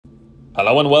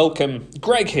Hello and welcome,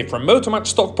 Greg here from Motor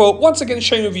Match Stockport, once again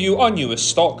sharing with you our newest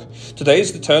stock. Today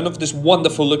is the turn of this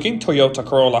wonderful looking Toyota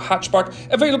Corolla hatchback,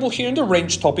 available here in the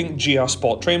range-topping GR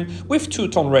Sport trim with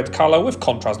two-tone red colour with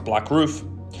contrast black roof.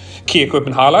 Key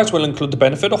equipment highlights will include the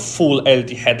benefit of full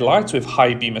LED headlights with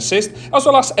high beam assist, as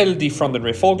well as LED front and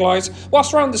rear fog lights,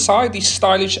 whilst around the side, these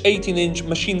stylish 18-inch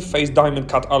machine-faced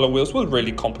diamond-cut alloy wheels will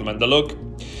really complement the look.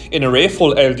 In the rear, full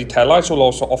LED taillights will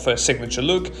also offer a signature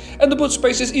look, and the boot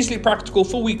space is easily practical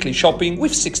for weekly shopping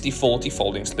with 60/40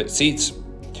 folding split seats.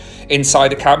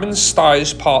 Inside the cabin,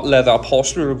 stylish part leather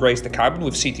upholstery will grace the cabin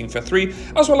with seating for 3,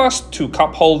 as well as 2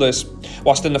 cup holders.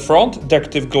 Whilst in the front,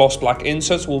 decorative gloss black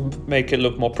inserts will make it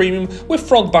look more premium, with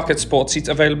front bucket sport seats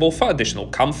available for additional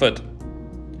comfort.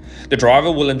 The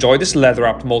driver will enjoy this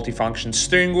leather-wrapped multifunction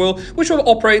steering wheel, which will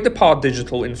operate the part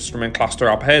digital instrument cluster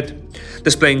up ahead,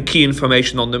 displaying key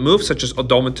information on the move such as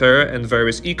odometer and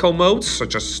various eco modes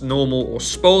such as normal or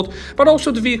sport, but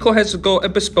also the vehicle has got a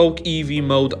bespoke EV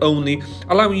mode only,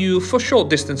 allowing you for short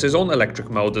distances on electric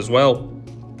mode as well.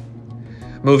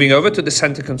 Moving over to the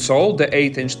center console, the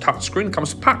 8-inch touchscreen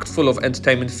comes packed full of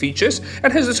entertainment features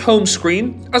and has its home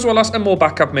screen, as well as a more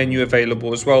backup menu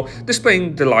available as well,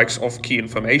 displaying the likes of key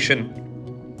information.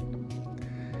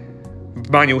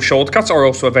 Manual shortcuts are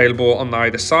also available on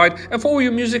either side, and for all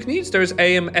your music needs there is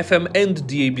AM, FM and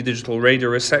DAB digital radio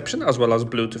reception, as well as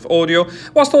Bluetooth audio,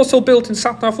 whilst also built-in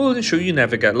sat-nav will ensure you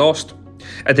never get lost.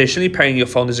 Additionally, pairing your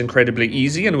phone is incredibly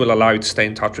easy and will allow you to stay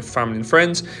in touch with family and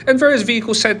friends, and various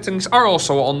vehicle settings are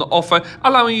also on offer,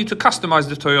 allowing you to customize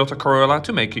the Toyota Corolla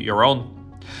to make it your own.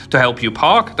 To help you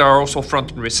park, there are also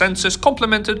front and rear sensors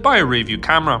complemented by a rear view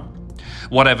camera.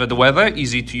 Whatever the weather,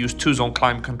 easy to use 2-zone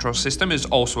climate control system is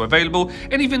also available,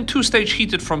 and even 2-stage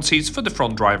heated front seats for the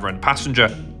front driver and passenger.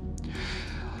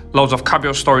 Loads of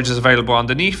cabrio storage is available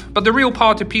underneath, but the real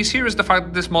party piece here is the fact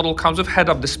that this model comes with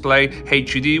head-up display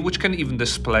HUD, which can even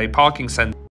display parking sensors.